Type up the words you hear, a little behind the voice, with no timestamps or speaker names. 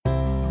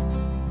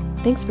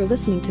Thanks for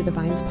listening to the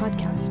Vines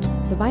podcast.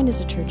 The Vine is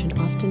a church in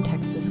Austin,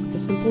 Texas, with the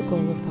simple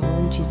goal of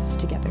following Jesus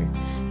together,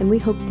 and we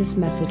hope this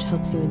message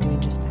helps you in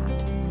doing just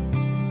that.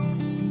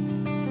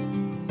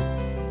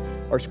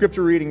 Our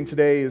scripture reading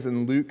today is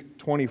in Luke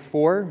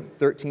 24,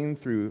 13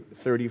 through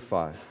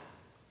 35.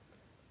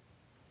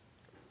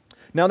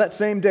 Now that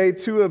same day,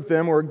 two of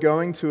them were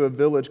going to a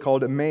village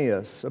called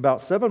Emmaus,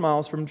 about 7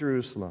 miles from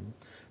Jerusalem.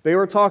 They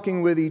were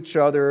talking with each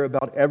other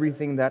about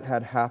everything that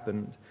had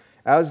happened.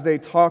 As they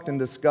talked and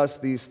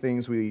discussed these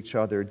things with each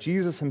other,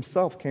 Jesus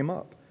himself came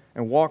up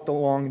and walked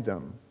along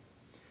them,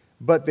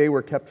 but they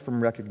were kept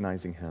from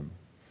recognizing him.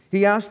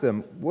 He asked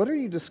them, "What are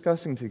you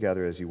discussing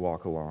together as you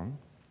walk along?"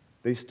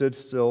 They stood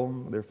still,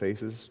 their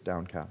faces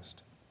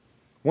downcast.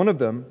 One of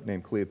them,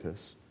 named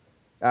Cleopas,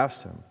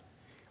 asked him,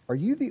 "Are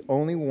you the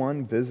only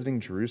one visiting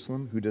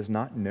Jerusalem who does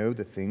not know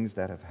the things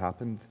that have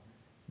happened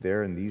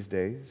there in these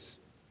days?"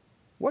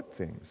 "What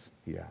things?"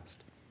 he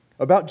asked.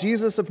 "About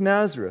Jesus of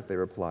Nazareth," they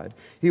replied.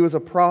 "He was a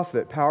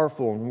prophet,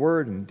 powerful in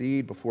word and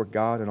deed before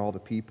God and all the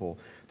people.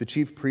 The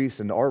chief priests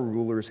and our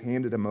rulers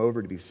handed him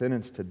over to be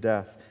sentenced to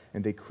death,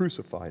 and they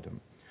crucified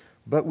him.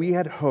 But we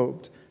had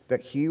hoped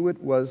that he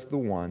was the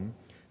one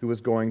who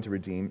was going to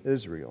redeem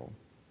Israel.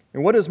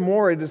 And what is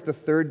more, it is the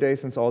third day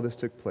since all this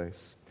took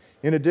place.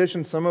 In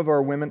addition, some of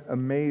our women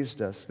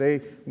amazed us. They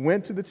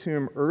went to the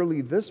tomb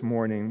early this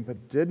morning,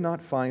 but did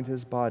not find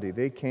his body.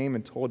 They came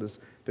and told us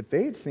that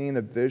they had seen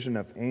a vision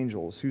of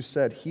angels who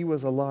said he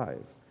was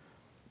alive.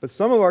 But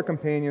some of our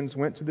companions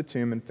went to the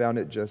tomb and found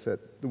it just as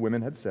the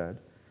women had said,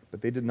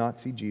 but they did not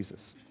see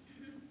Jesus."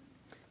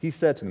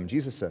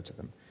 Jesus said to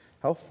them,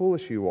 "How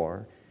foolish you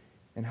are,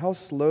 and how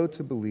slow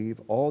to believe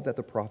all that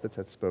the prophets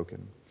had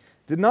spoken.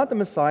 Did not the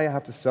Messiah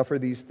have to suffer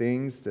these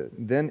things to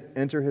then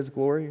enter his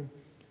glory?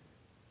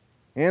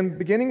 And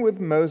beginning with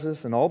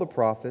Moses and all the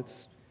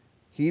prophets,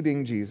 he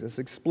being Jesus,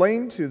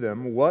 explained to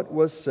them what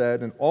was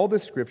said in all the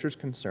scriptures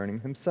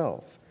concerning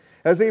himself.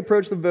 As they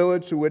approached the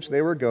village to which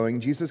they were going,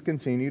 Jesus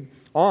continued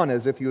on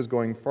as if he was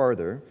going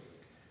farther.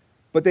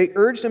 But they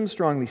urged him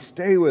strongly,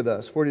 'Stay with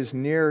us, for it is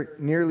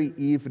nearly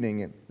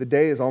evening, and the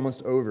day is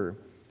almost over.'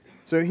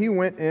 So he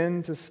went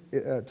in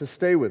to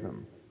stay with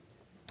them.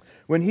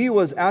 When he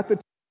was at the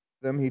table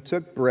with them, he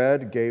took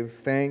bread, gave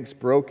thanks,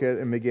 broke it,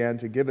 and began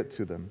to give it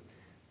to them.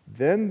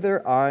 Then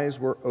their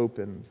eyes were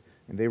opened,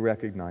 and they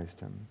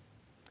recognized him.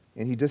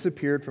 And he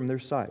disappeared from their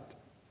sight.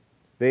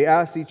 They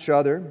asked each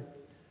other,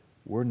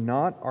 'Were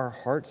not our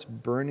hearts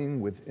burning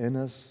within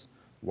us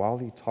while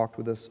he talked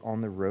with us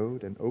on the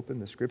road and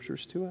opened the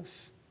scriptures to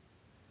us?'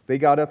 They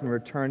got up and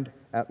returned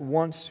at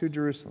once to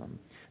Jerusalem.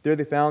 There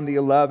they found the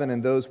 11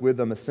 and those with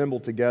them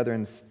assembled together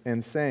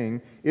and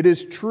saying, 'It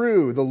is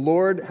true, the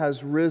Lord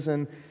has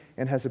risen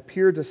and has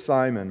appeared to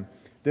Simon.'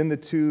 Then the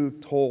two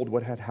told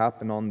what had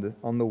happened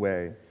on the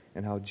way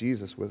and how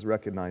Jesus was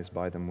recognized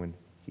by them when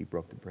he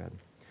broke the bread."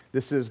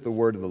 This is the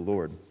word of the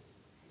Lord.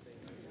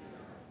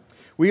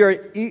 We are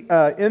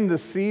in the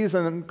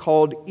season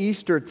called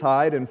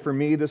Eastertide, and for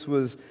me this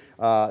was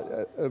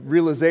a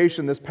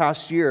realization this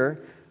past year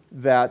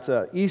that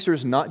Easter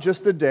is not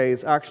just a day,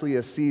 it's actually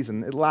a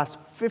season. It lasts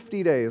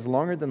 50 days,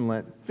 longer than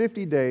Lent,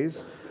 50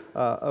 days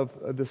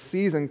of the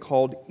season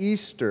called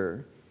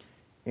Easter.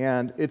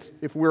 And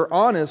if we're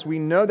honest, we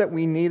know that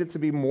we need it to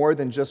be more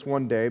than just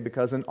one day,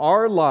 because in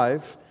our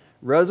life,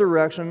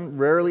 resurrection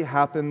rarely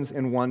happens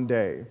in one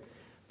day.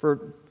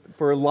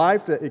 For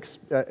life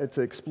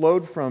to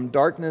explode from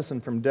darkness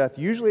and from death,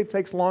 usually it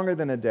takes longer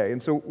than a day.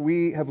 And so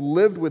we have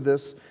lived with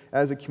this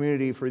as a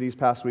community for these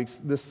past weeks.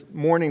 This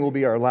morning will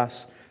be our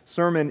last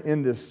sermon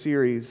in this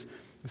series.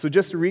 So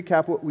just to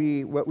recap what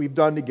we've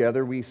done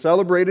together, we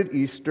celebrated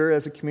Easter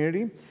as a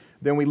community.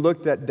 Then we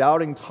looked at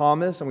doubting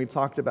Thomas, and we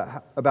talked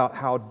about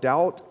how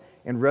doubt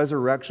and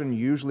resurrection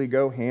usually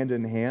go hand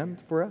in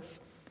hand for us.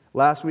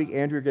 Last week,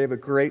 Andrew gave a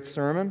great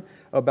sermon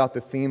about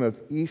the theme of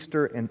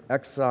Easter and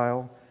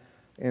exile.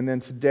 And then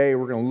today,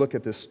 we're going to look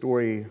at this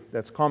story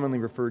that's commonly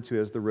referred to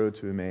as the road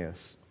to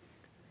Emmaus.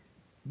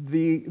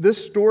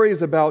 This story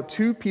is about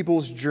two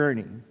people's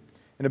journey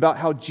and about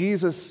how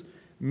Jesus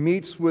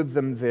meets with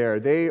them there.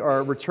 They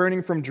are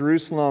returning from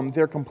Jerusalem.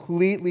 They're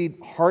completely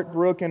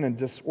heartbroken and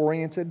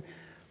disoriented.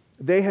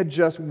 They had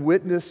just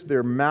witnessed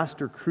their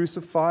master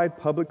crucified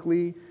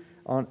publicly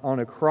on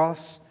a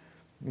cross,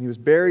 and he was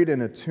buried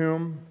in a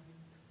tomb.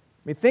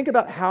 I mean, think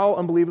about how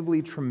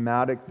unbelievably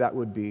traumatic that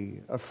would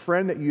be. A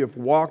friend that you have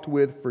walked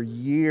with for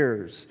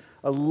years,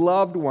 a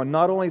loved one,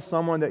 not only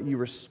someone that you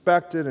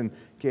respected and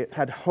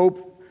had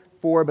hope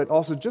for, but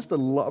also just a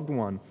loved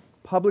one,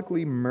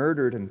 publicly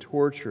murdered and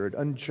tortured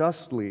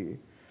unjustly.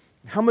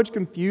 How much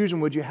confusion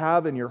would you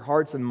have in your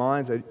hearts and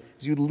minds as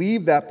you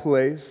leave that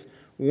place,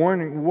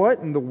 wondering, what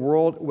in the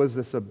world was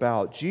this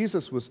about?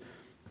 Jesus was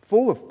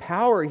full of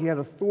power. He had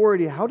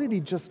authority. How did he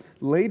just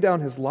lay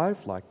down his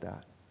life like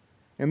that?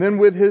 And then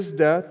with his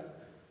death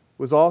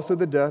was also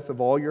the death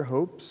of all your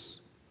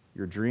hopes,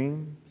 your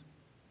dreams,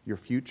 your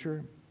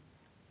future.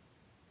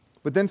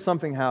 But then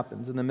something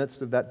happens in the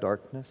midst of that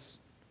darkness.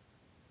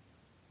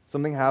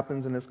 Something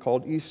happens, and it's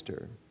called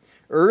Easter.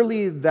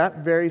 Early that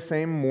very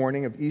same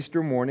morning of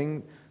Easter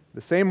morning,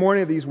 the same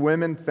morning that these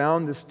women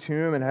found this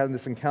tomb and had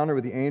this encounter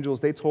with the angels,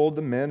 they told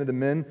the men, and the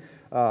men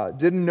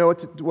didn't know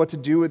what to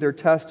do with their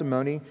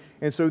testimony.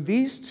 And so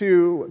these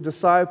two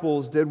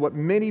disciples did what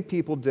many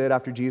people did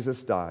after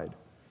Jesus died.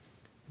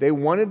 They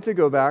wanted to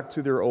go back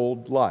to their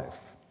old life.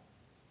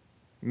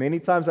 Many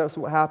times that's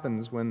what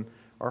happens when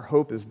our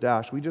hope is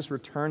dashed. We just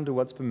return to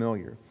what's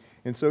familiar.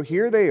 And so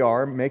here they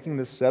are making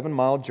this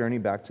 7-mile journey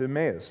back to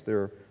Emmaus.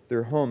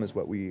 Their home is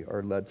what we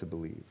are led to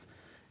believe.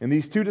 And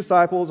these two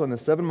disciples on the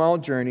 7-mile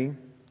journey,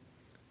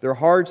 their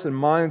hearts and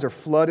minds are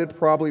flooded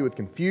probably with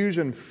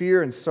confusion,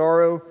 fear, and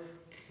sorrow,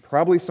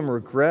 probably some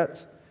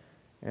regret.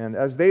 And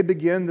as they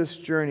begin this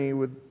journey,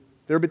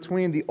 they're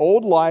between the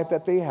old life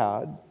that they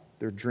had,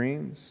 their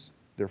dreams,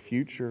 their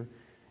future,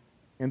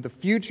 and the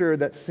future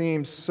that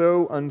seems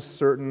so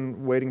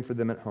uncertain waiting for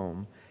them at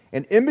home.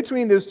 And in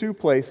between those two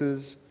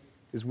places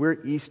is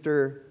where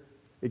Easter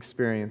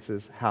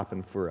experiences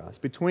happen for us.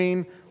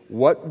 Between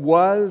what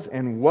was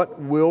and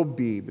what will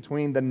be,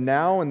 between the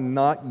now and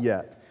not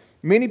yet.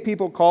 Many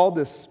people call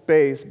this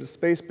space, the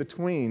space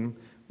between,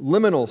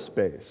 liminal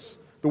space.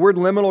 The word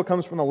liminal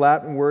comes from the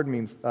Latin word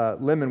means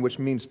limen, which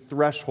means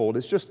threshold.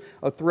 It's just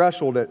a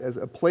threshold as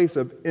a place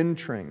of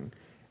entering.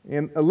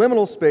 And a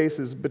liminal space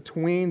is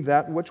between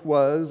that which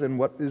was and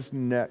what is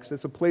next.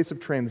 It's a place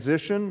of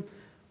transition,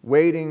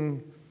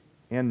 waiting,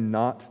 and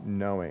not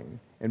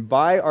knowing. And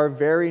by our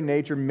very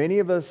nature, many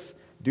of us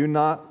do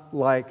not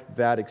like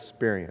that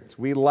experience.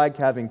 We like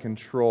having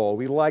control.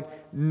 We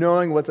like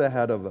knowing what's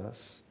ahead of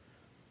us.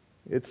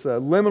 It's a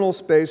liminal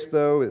space,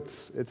 though.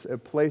 It's a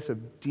place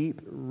of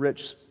deep,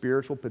 rich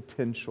spiritual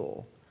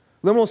potential.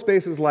 Liminal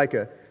space is like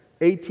a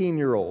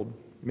 18-year-old.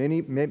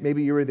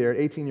 Maybe you were there, an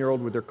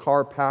 18-year-old with their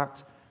car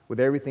packed, with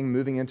everything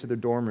moving into their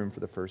dorm room for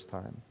the first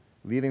time,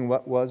 leaving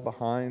what was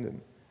behind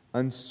and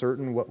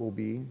uncertain what will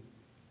be.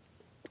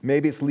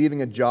 Maybe it's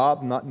leaving a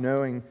job, not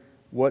knowing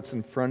what's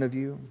in front of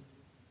you.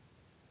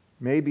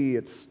 Maybe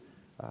it's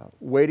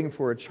waiting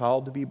for a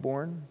child to be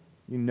born.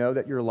 You know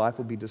that your life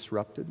will be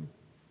disrupted.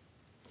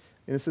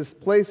 And it's this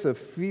place of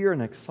fear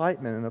and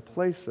excitement, and a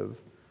place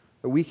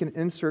that we can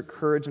insert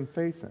courage and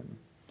faith in.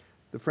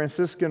 The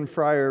Franciscan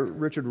friar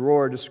Richard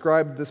Rohr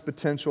described this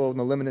potential in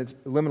the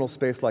liminal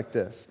space like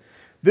this.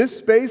 This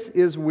space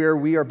is where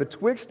we are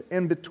betwixt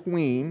and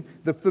between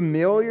the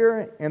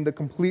familiar and the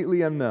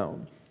completely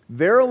unknown.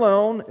 There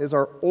alone is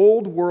our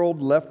old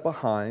world left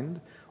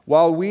behind,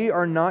 while we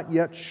are not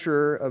yet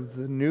sure of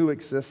the new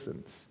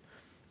existence.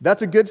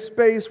 That's a good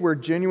space where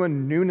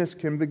genuine newness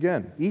can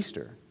begin.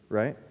 Easter,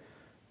 right?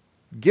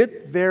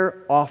 Get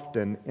there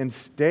often and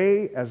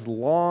stay as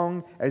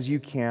long as you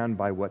can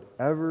by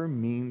whatever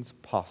means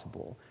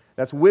possible.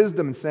 That's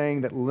wisdom in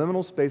saying that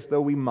liminal space,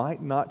 though we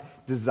might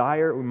not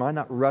desire, we might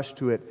not rush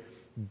to it,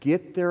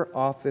 get there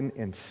often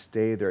and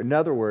stay there. In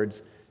other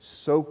words,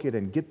 soak it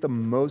in. Get the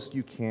most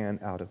you can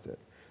out of it.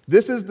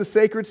 This is the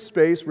sacred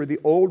space where the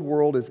old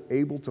world is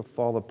able to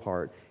fall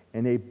apart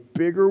and a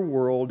bigger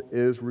world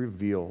is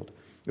revealed.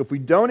 If we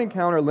don't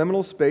encounter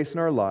liminal space in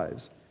our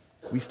lives,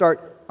 we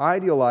start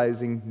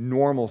idealizing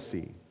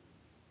normalcy,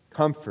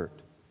 comfort,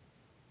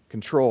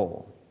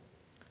 control.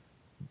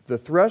 The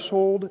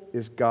threshold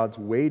is God's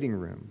waiting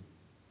room.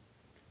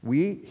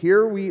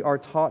 Here we are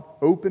taught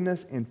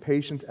openness and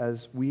patience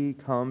as we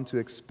come to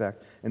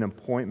expect an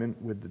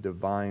appointment with the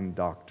divine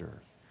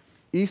doctor.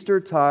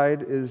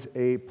 Eastertide is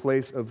a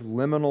place of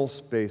liminal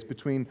space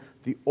between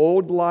the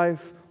old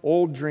life,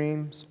 old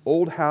dreams,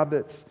 old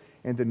habits,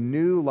 and the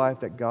new life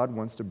that God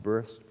wants to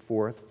burst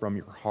forth from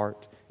your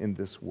heart in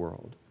this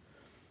world.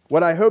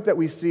 What I hope that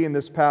we see in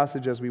this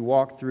passage as we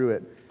walk through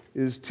it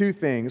is two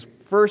things.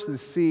 First is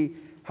see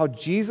how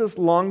Jesus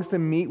longs to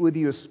meet with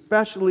you,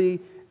 especially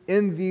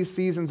in these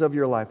seasons of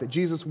your life, that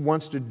Jesus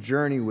wants to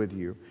journey with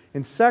you.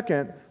 And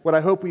second, what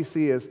I hope we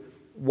see is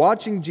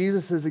watching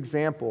Jesus'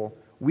 example,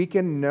 we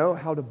can know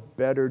how to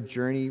better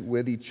journey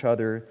with each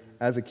other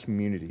as a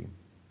community.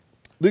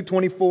 Luke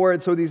 24,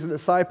 and so these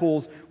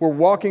disciples were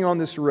walking on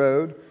this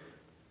road,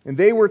 and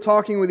they were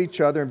talking with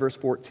each other in verse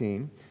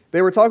 14.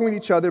 They were talking with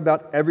each other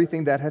about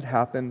everything that had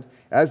happened.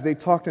 As they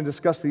talked and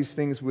discussed these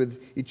things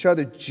with each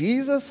other,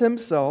 Jesus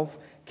himself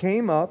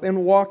came up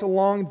and walked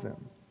along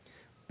them.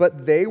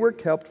 But they were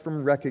kept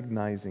from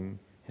recognizing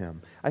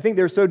him. I think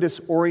they were so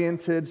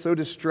disoriented, so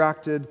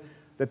distracted,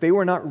 that they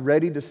were not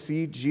ready to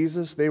see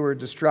Jesus. They were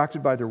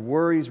distracted by their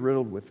worries,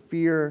 riddled with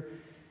fear.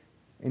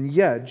 And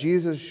yet,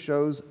 Jesus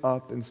shows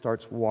up and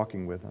starts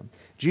walking with them.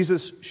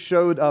 Jesus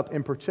showed up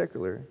in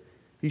particular.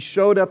 He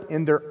showed up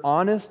in their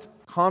honest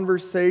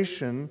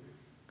conversation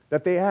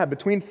that they had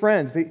between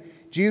friends.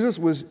 Jesus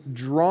was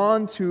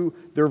drawn to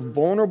their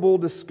vulnerable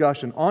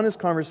discussion, honest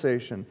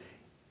conversation.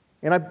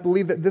 And I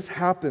believe that this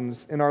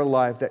happens in our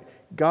life, that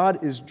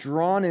God is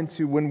drawn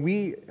into when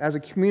we, as a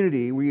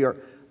community,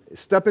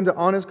 step into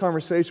honest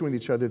conversation with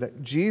each other,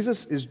 that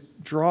Jesus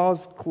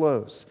draws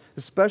close,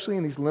 especially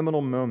in these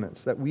liminal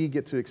moments that we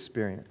get to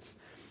experience.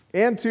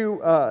 And to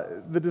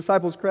the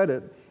disciples'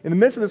 credit, in the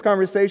midst of this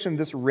conversation,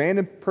 this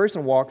random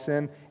person walks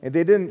in, and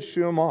they didn't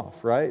shoo him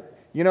off, right?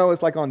 You know,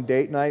 it's like on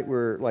date night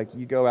where like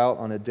you go out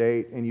on a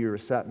date and you're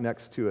sat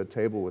next to a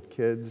table with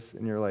kids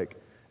and you're like,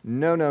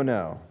 no, no,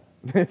 no.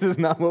 This is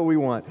not what we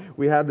want.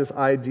 We have this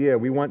idea.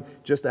 We want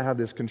just to have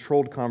this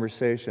controlled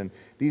conversation.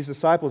 These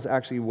disciples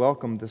actually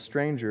welcomed the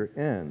stranger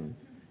in.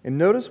 And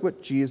notice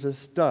what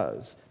Jesus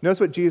does. Notice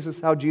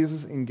how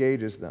Jesus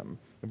engages them.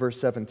 In verse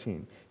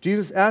 17.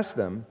 Jesus asked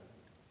them,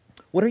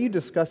 "What are you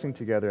discussing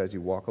together as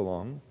you walk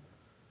along?"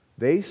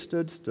 They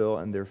stood still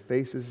and their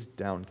faces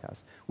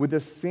downcast. With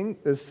this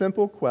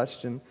simple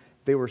question,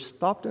 they were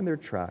stopped in their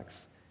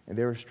tracks and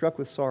they were struck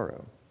with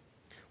sorrow.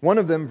 One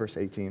of them, verse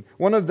 18,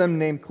 one of them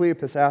named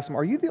Cleopas asked him,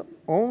 "Are you the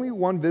only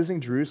one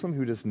visiting Jerusalem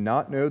who does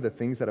not know the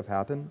things that have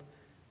happened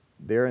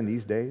there in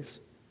these days?"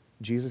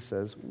 Jesus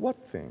says, "What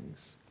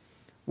things?"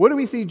 What do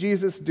we see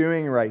Jesus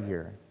doing right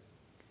here?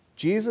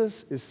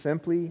 Jesus is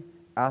simply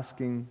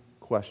asking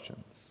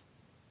questions.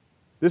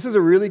 This is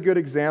a really good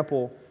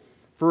example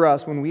for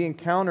us when we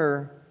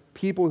encounter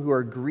people who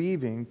are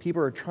grieving,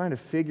 people who are trying to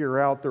figure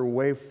out their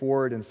way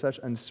forward in such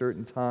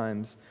uncertain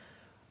times.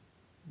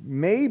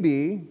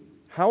 Maybe,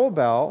 how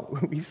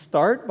about we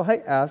start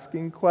by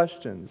asking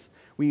questions?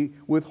 We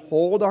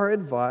withhold our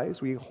advice,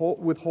 we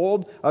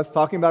withhold us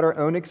talking about our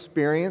own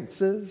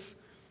experiences,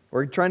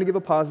 or trying to give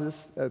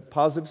a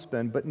positive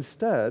spin, but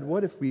instead,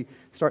 what if we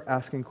start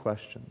asking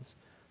questions?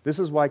 This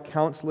is why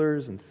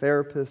counselors and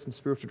therapists and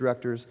spiritual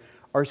directors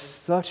are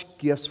such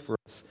gifts for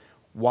us.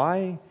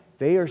 Why?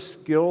 They are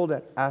skilled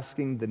at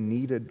asking the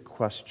needed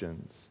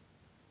questions.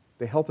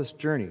 They help us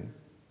journey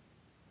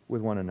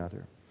with one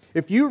another.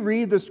 If you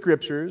read the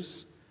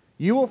Scriptures,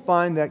 you will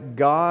find that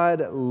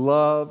God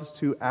loves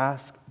to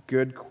ask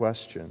good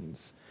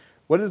questions.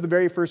 What is the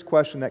very first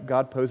question that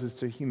God poses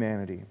to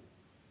humanity?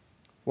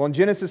 Well, in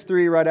Genesis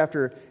 3, right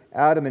after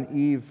Adam and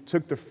Eve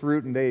took the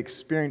fruit and they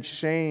experienced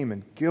shame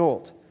and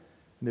guilt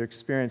in their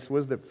experience,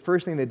 was the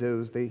first thing they did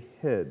was they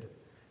hid.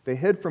 They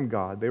hid from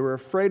God. They were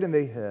afraid and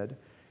they hid.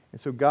 And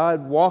so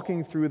God,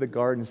 walking through the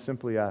garden,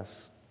 simply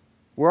asks,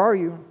 "Where are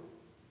you?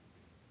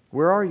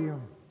 Where are you?"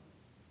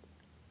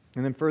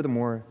 And then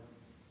furthermore,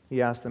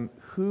 He asked them,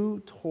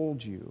 "Who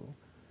told you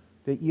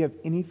that you have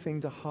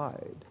anything to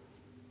hide?"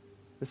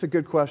 That's a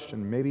good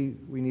question. Maybe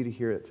we need to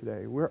hear it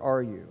today. Where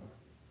are you?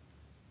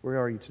 Where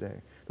are you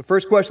today? The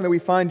first question that we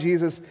find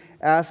Jesus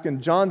ask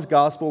in John's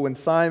Gospel when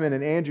Simon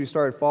and Andrew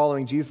started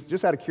following Jesus,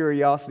 just out of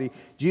curiosity,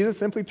 Jesus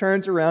simply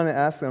turns around and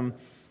asks them,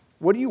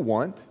 "What do you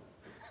want?"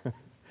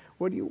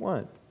 What do you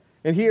want?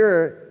 And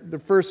here, the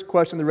first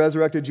question the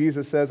resurrected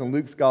Jesus says in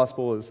Luke's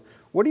Gospel is,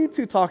 "What are you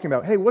two talking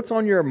about? Hey, what's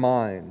on your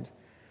mind?"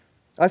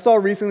 I saw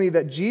recently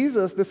that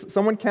Jesus,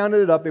 someone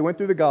counted it up, they went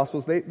through the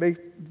Gospels,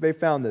 they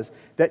found this,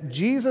 that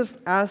Jesus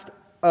asked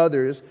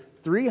others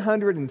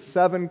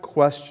 307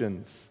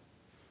 questions.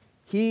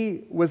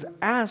 He was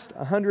asked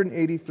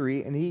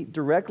 183, and he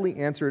directly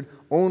answered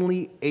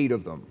only 8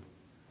 of them.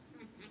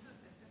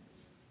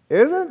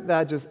 Isn't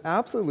that just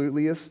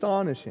absolutely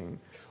astonishing?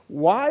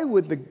 Why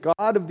would the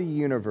God of the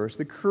universe,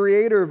 the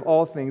creator of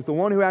all things, the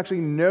one who actually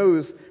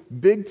knows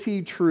big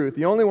T truth,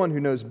 the only one who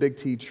knows big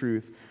T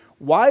truth,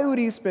 why would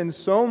He spend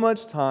so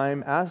much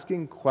time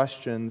asking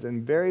questions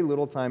and very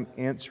little time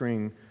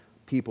answering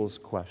people's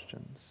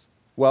questions?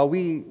 Well,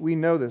 we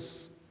know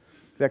this,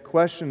 that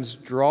questions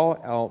draw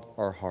out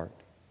our heart.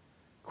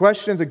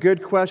 Questions, a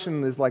good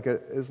question is like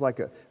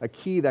a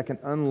key that can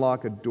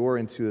unlock a door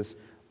into this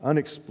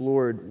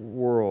unexplored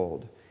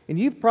world. And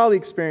you've probably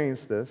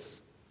experienced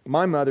this.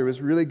 My mother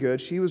was really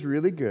good. She was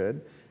really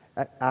good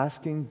at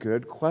asking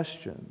good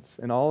questions.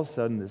 And all of a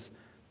sudden, this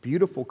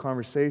beautiful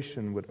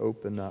conversation would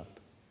open up.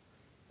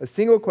 A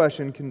single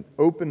question can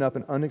open up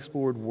an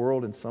unexplored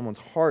world in someone's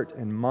heart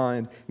and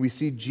mind. We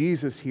see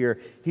Jesus here.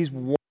 He's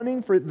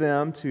wanting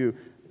them to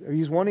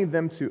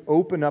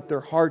open up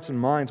their hearts and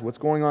minds, what's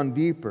going on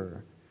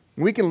deeper.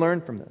 And we can learn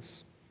from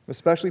this,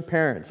 especially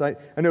parents. I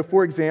know,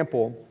 for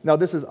example, now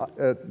this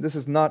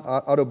is not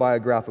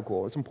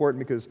autobiographical. It's important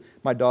because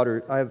my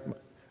daughter, I have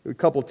a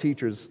couple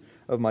teachers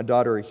of my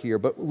daughter are here,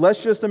 but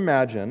let's just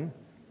imagine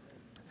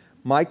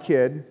my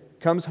kid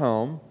comes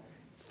home,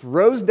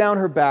 throws down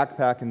her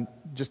backpack and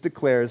just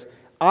declares,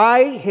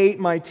 "I hate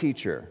my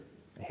teacher.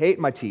 I hate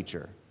my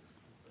teacher."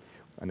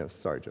 I know,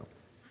 sorry, Joe.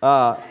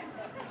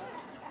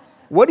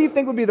 What do you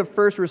think would be the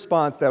first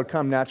response that would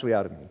come naturally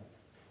out of me?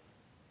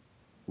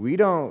 We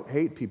don't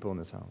hate people in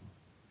this home.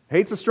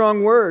 Hate's a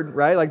strong word,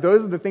 right? Like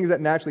those are the things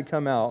that naturally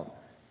come out.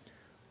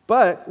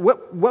 But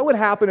what would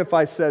happen if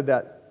I said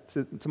that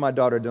to my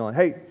daughter Dylan?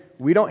 "Hey,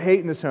 we don't hate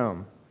in this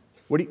home."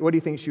 What do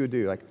you think she would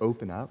do? Like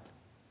open up?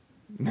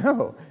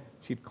 No.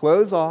 She'd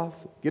close off,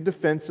 get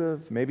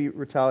defensive, maybe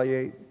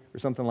retaliate or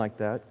something like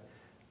that.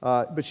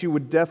 But she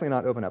would definitely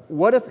not open up.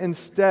 What if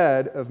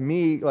instead of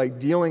me like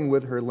dealing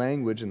with her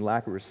language and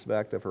lack of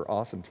respect of her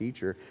awesome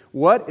teacher,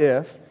 what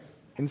if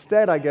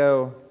instead I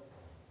go,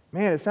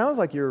 "Man, it sounds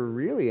like you're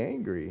really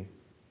angry.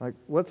 Like,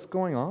 what's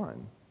going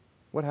on?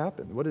 What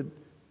happened? What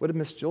did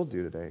Miss Jill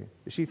do today?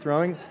 Is she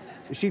throwing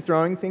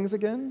things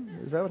again?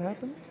 Is that what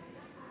happened?"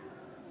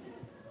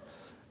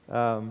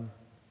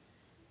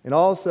 And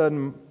all of a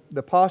sudden,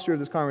 the posture of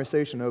this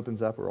conversation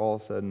opens up where all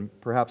of a sudden,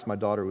 perhaps my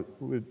daughter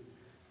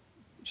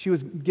she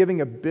was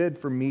giving a bid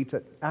for me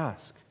to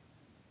ask.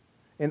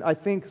 And I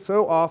think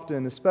so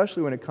often,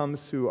 especially when it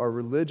comes to our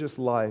religious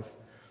life,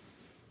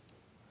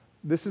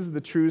 this is the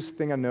truest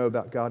thing I know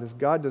about God, is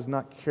God does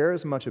not care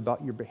as much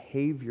about your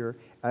behavior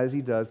as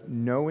He does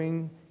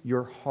knowing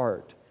your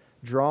heart,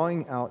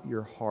 drawing out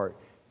your heart.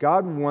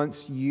 God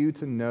wants you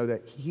to know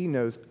that He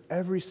knows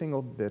every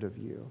single bit of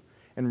you.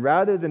 And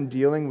rather than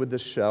dealing with the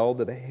shell,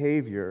 the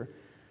behavior,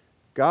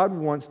 God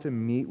wants to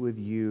meet with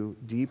you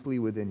deeply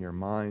within your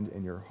mind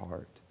and your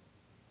heart.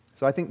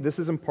 So I think this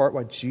is in part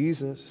why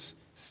Jesus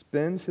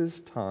spends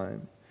His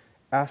time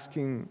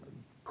asking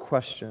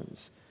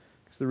questions.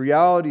 Because the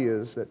reality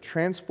is that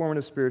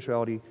transformative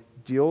spirituality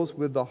deals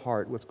with the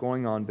heart, what's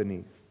going on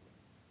beneath.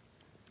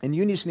 And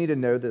you just need to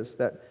know this,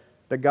 that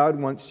God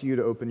wants you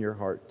to open your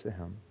heart to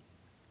Him.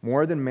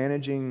 More than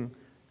managing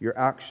your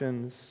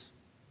actions,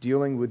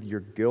 dealing with your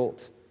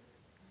guilt,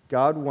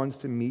 God wants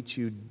to meet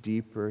you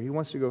deeper. He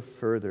wants to go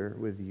further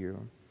with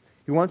you.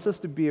 He wants us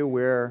to be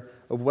aware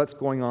of what's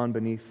going on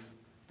beneath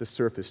the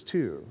surface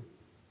too.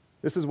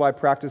 This is why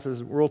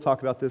practices, we'll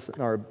talk about this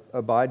in our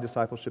Abide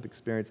discipleship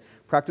experience,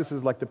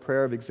 practices like the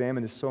prayer of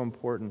examine is so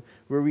important,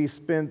 where we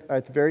spend,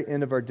 at the very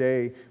end of our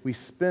day, we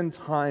spend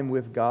time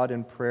with God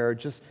in prayer,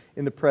 just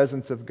in the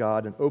presence of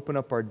God, and open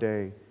up our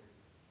day.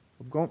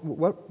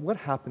 What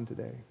happened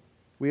today?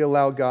 We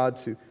allow God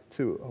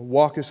to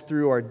walk us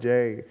through our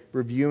day,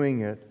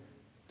 reviewing it,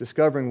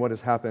 discovering what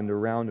has happened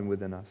around and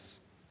within us.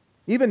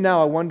 Even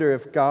now, I wonder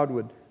if God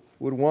would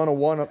want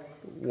to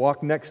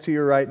walk next to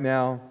you right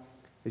now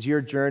as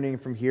you're journeying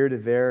from here to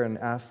there and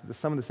ask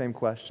some of the same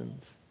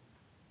questions.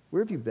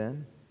 Where have you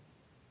been?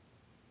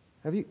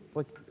 Can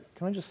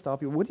I just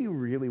stop you? What do you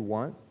really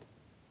want?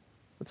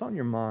 What's on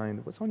your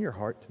mind? What's on your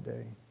heart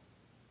today?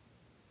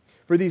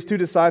 For these two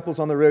disciples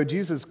on the road,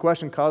 Jesus'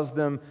 question caused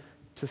them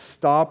to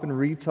stop and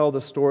retell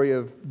the story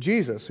of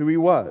Jesus, who He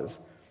was.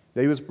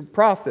 That He was a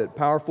prophet,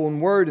 powerful in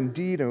word and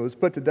deed, and was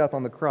put to death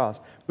on the cross.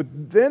 But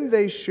then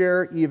they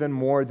share even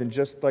more than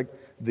just like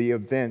the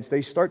events.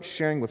 They start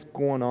sharing what's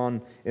going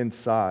on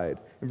inside.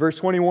 In verse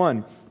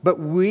 21, but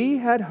we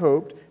had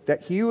hoped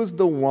that He was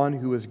the one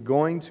who was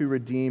going to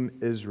redeem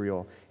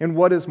Israel. And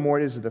what is more,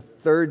 it is the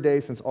third day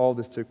since all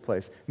this took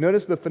place.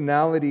 Notice the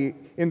finality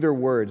in their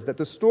words, that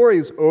the story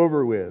is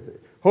over with.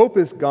 Hope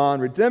is gone.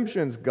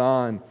 Redemption's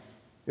gone.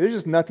 There's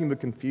just nothing but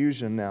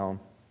confusion now.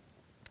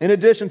 In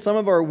addition, some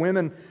of our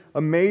women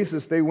amazed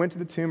us. They went to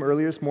the tomb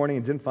earlier this morning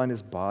and didn't find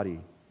His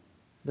body.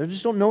 They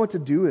just don't know what to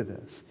do with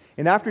this.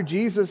 And after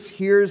Jesus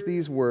hears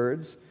these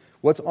words,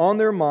 what's on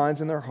their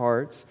minds and their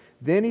hearts,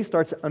 then He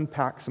starts to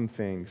unpack some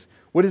things.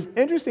 What is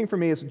interesting for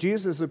me is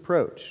Jesus'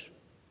 approach.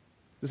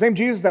 The same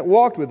Jesus that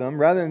walked with them,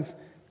 rather than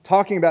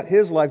talking about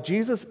His life,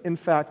 Jesus, in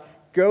fact,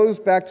 goes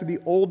back to the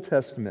Old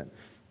Testament,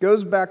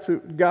 goes back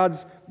to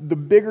the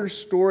bigger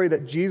story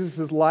that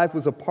Jesus' life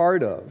was a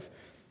part of.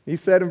 He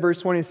said in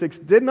verse 26,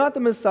 did not the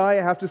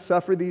Messiah have to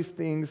suffer these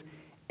things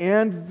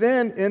and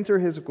then enter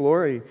His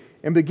glory?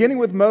 And beginning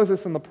with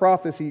Moses and the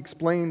prophets, He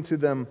explained to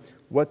them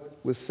what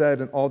was said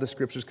in all the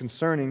scriptures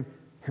concerning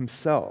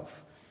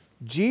Himself.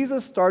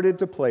 Jesus started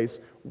to place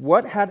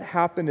what had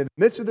happened in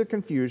the midst of their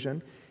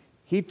confusion.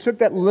 He took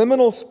that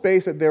liminal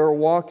space that they were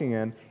walking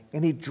in,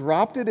 and He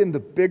dropped it in the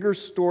bigger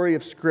story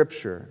of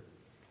Scripture.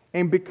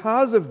 And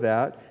because of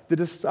that, the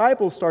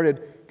disciples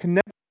started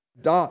connecting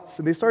dots,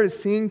 and they started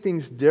seeing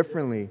things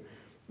differently.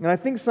 And I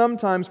think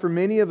sometimes for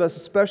many of us,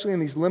 especially in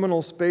these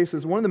liminal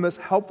spaces, one of the most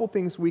helpful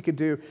things we could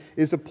do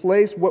is to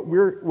place what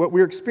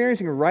we're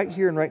experiencing right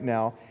here and right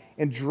now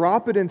and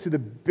drop it into the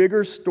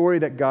bigger story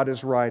that God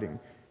is writing.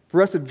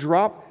 For us to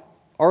drop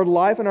our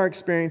life and our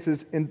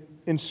experiences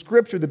in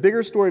Scripture, the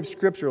bigger story of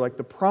Scripture, like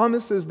the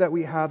promises that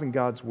we have in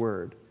God's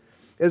Word,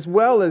 as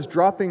well as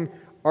dropping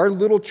our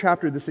little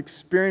chapter, this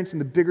experience in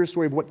the bigger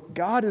story of what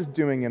God is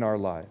doing in our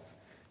life.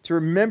 To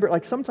remember,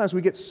 like sometimes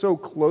we get so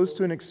close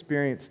to an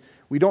experience,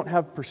 we don't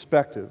have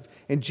perspective.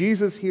 And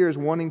Jesus here is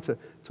wanting to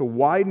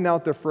widen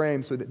out the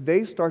frame so that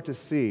they start to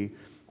see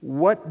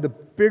what the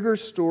bigger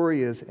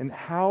story is and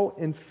how,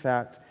 in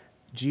fact,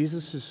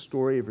 Jesus'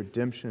 story of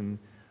redemption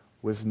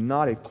was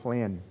not a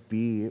plan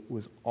B. It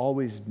was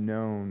always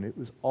known. It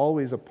was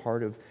always a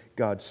part of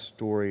God's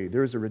story.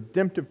 There was a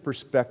redemptive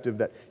perspective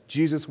that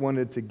Jesus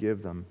wanted to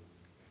give them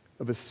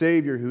of a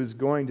Savior who is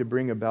going to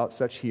bring about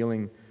such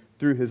healing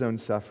through His own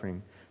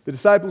suffering. The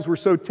disciples were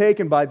so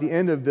taken by the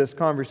end of this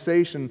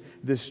conversation,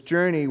 this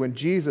journey, when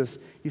Jesus,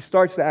 He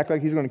starts to act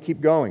like He's going to keep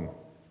going.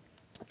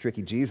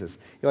 Tricky Jesus.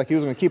 Like He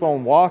was going to keep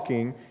on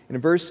walking. And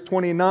in verse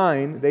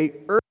 29, they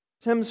urged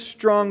Him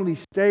strongly,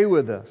 stay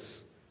with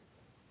us.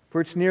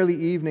 For it's nearly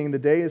evening, the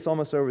day is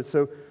almost over.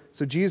 So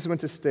Jesus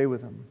went to stay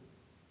with them.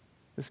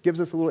 This gives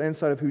us a little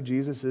insight of who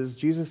Jesus is.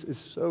 Jesus is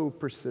so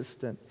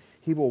persistent.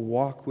 He will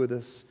walk with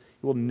us.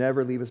 He will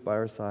never leave us by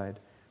our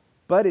side.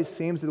 But it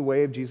seems that the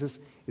way of Jesus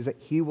is that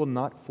He will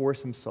not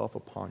force Himself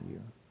upon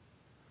you.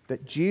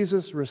 That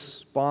Jesus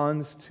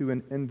responds to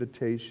an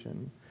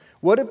invitation.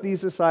 What if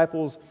these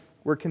disciples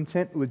were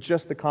content with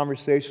just the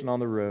conversation on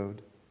the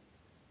road?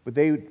 but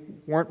they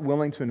weren't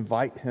willing to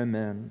invite him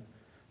in.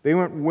 They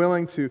weren't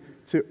willing to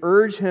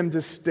urge him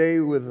to stay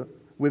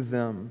with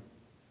them.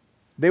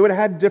 They would have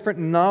had different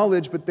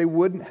knowledge, but they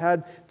wouldn't have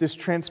had this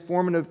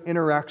transformative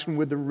interaction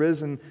with the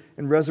risen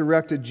and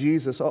resurrected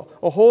Jesus.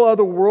 A whole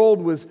other world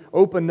was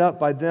opened up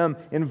by them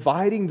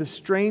inviting the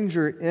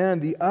stranger in,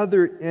 the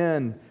other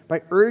in,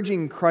 by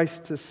urging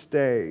Christ to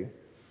stay.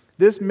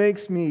 This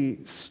makes me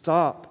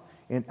stop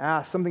and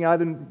ask something I've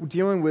been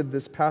dealing with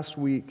this past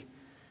week.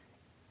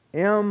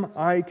 Am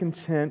I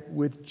content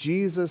with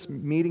Jesus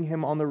meeting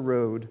him on the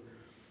road,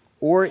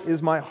 or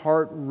is my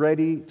heart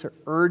ready to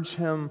urge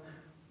him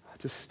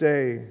to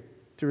stay,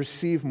 to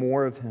receive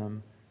more of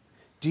him?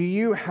 Do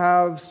you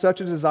have such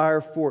a desire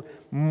for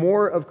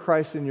more of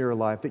Christ in your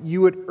life that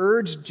you would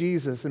urge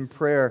Jesus in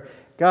prayer?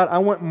 God, I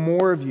want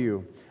more of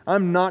you.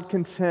 I'm not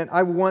content.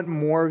 I want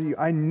more of you.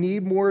 I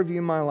need more of you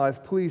in my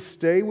life. Please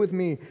stay with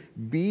me.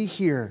 Be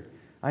here.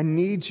 I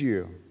need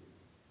you.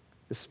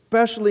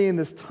 Especially in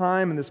this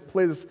time, in this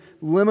place, this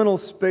liminal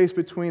space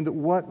between the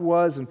what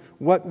was and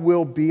what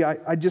will be.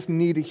 I just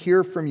need to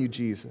hear from you,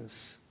 Jesus.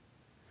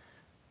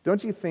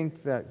 Don't you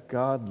think that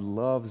God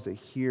loves to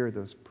hear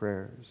those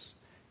prayers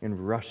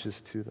and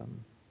rushes to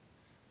them?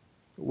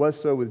 It was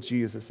so with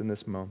Jesus in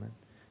this moment.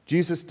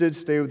 Jesus did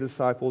stay with the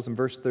disciples in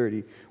verse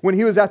 30. When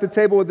he was at the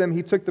table with them,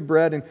 he took the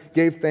bread and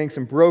gave thanks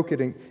and broke it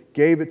and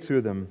gave it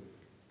to them.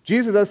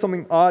 Jesus does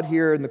something odd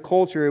here in the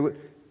culture.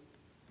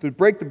 To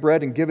break the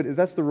bread and give it,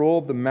 that's the role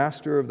of the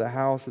master of the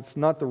house. It's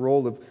not the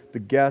role of the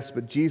guest,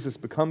 but Jesus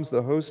becomes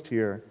the host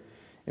here.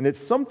 And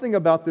it's something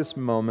about this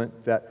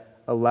moment that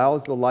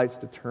allows the lights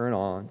to turn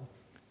on.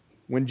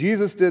 When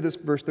Jesus did this,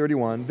 verse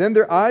 31, then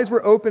their eyes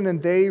were opened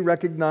and they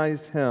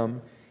recognized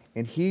him,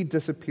 and he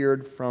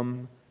disappeared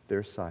from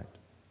their sight.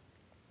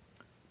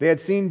 They had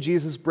seen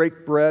Jesus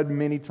break bread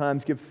many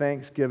times, give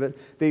thanks, give it.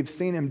 They've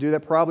seen him do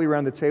that probably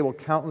around the table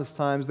countless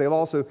times. They've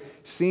also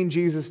seen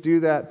Jesus do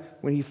that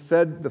when he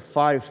fed the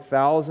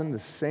 5,000, the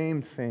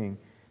same thing.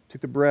 Took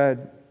the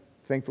bread,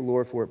 thanked the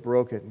Lord for it,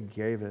 broke it, and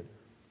gave it.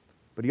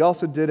 But he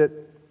also did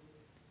it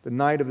the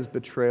night of his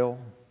betrayal.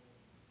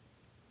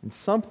 And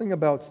something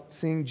about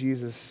seeing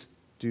Jesus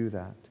do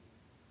that.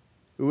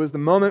 It was the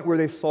moment where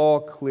they saw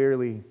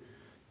clearly.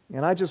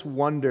 And I just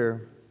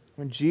wonder,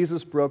 when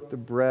Jesus broke the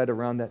bread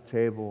around that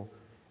table,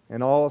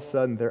 and all of a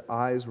sudden their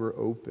eyes were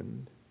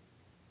opened,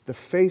 the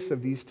face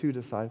of these two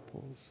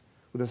disciples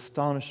with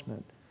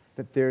astonishment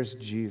that there's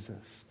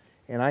Jesus.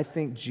 And I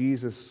think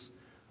Jesus,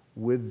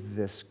 with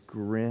this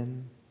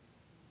grin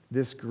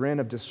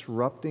of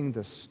disrupting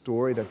the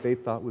story that they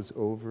thought was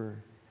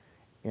over,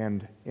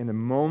 and in a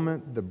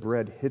moment the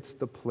bread hits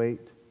the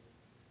plate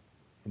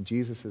and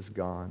Jesus is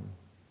gone.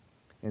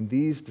 And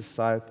these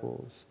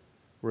disciples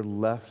were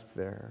left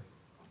there,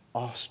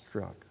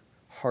 awestruck,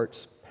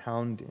 hearts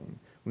pounding,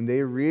 when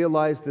they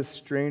realized this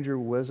stranger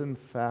was in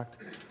fact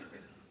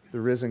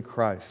the risen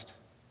Christ,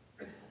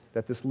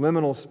 that this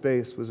liminal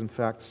space was in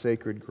fact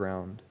sacred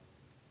ground.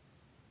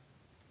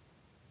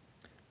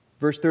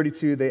 Verse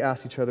 32, they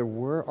asked each other,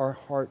 were our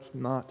hearts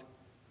not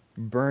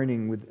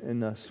burning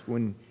within us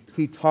when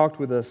he talked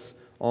with us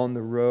on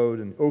the road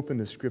and opened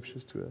the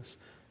scriptures to us?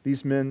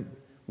 These men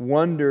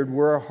wondered,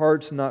 were our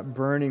hearts not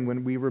burning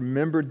when we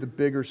remembered the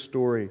bigger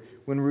story,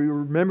 when we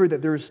remembered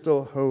that there is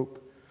still hope?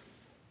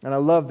 And I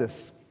love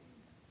this.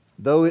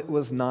 Though it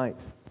was night,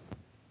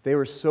 they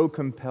were so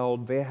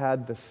compelled. They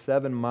had the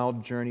 7-mile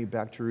journey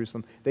back to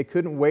Jerusalem. They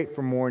couldn't wait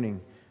for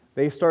morning.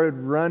 They started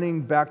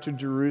running back to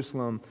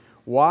Jerusalem.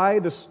 Why?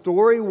 The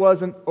story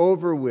wasn't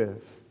over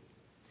with.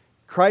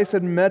 Christ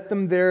had met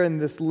them there in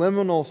this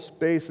liminal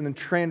space and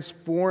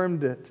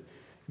transformed it,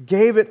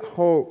 gave it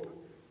hope,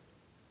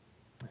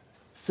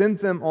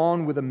 sent them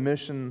on with a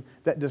mission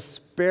that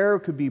despair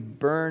could be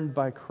burned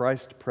by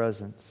Christ's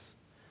presence.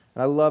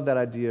 And I love that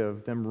idea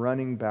of them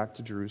running back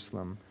to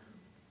Jerusalem,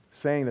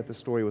 saying that the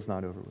story was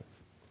not over with.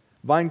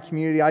 Vine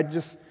community, I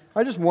just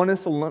want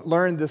us to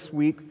learn this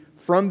week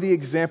from the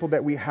example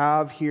that we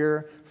have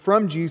here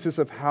from Jesus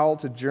of how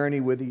to journey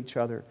with each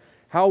other,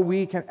 how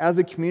we can, as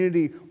a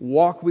community,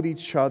 walk with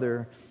each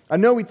other. I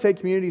know we take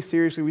community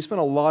seriously. We spend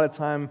a lot of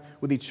time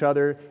with each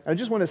other. And I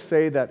just want to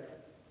say that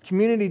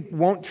community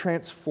won't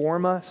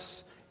transform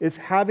us. It's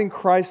having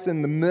Christ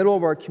in the middle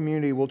of our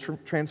community will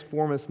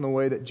transform us in the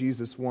way that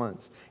Jesus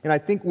wants. And I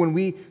think when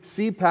we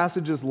see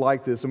passages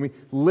like this and we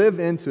live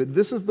into it,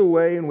 this is the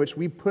way in which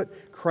we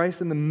put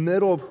Christ in the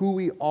middle of who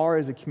we are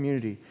as a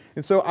community.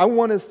 And so I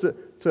want us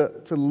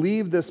to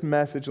leave this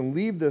message and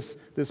leave this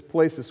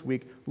place this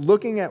week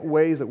looking at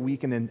ways that we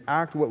can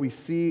enact what we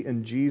see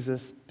in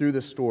Jesus through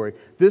this story.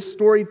 This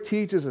story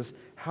teaches us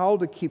how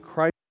to keep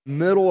Christ in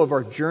the middle of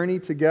our journey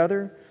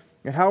together.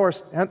 And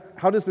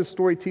how does this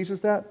story teach us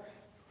that?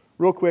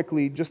 Real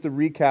quickly, just to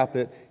recap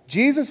it,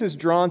 Jesus is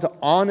drawn to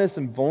honest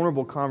and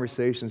vulnerable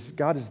conversations.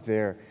 God is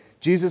there.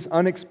 Jesus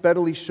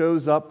unexpectedly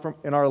shows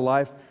up in our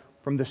life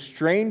from the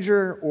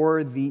stranger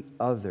or the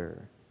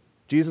other.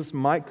 Jesus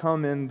might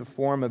come in the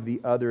form of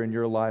the other in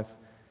your life.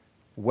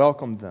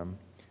 Welcome them.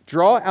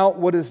 Draw out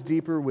what is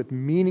deeper with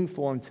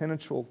meaningful,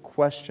 intentional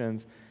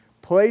questions.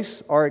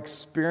 Place our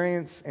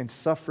experience and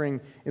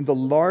suffering in the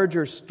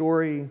larger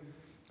story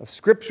of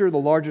Scripture, the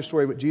larger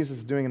story of what Jesus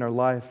is doing in our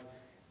life.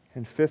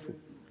 And fifth,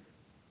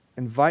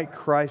 invite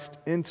Christ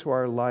into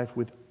our life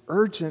with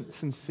urgent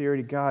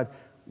sincerity. God,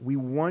 we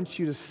want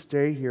you to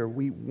stay here.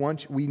 We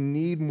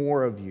need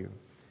more of you.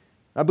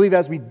 I believe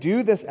as we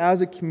do this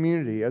as a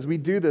community, as we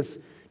do this,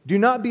 do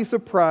not be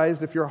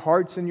surprised if your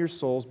hearts and your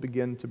souls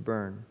begin to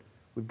burn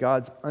with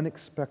God's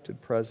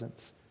unexpected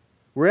presence.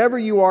 Wherever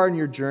you are in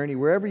your journey,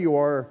 wherever you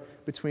are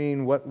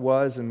between what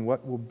was and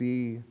what will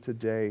be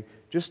today,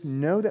 just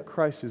know that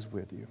Christ is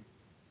with you.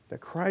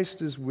 That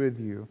Christ is with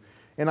you.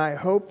 And I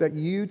hope that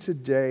you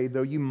today,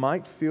 though you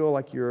might feel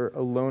like you're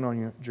alone on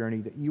your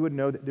journey, that you would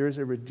know that there is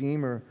a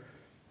Redeemer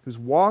who's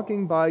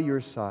walking by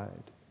your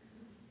side,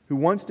 who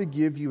wants to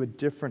give you a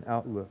different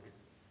outlook,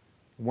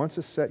 who wants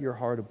to set your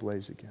heart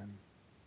ablaze again.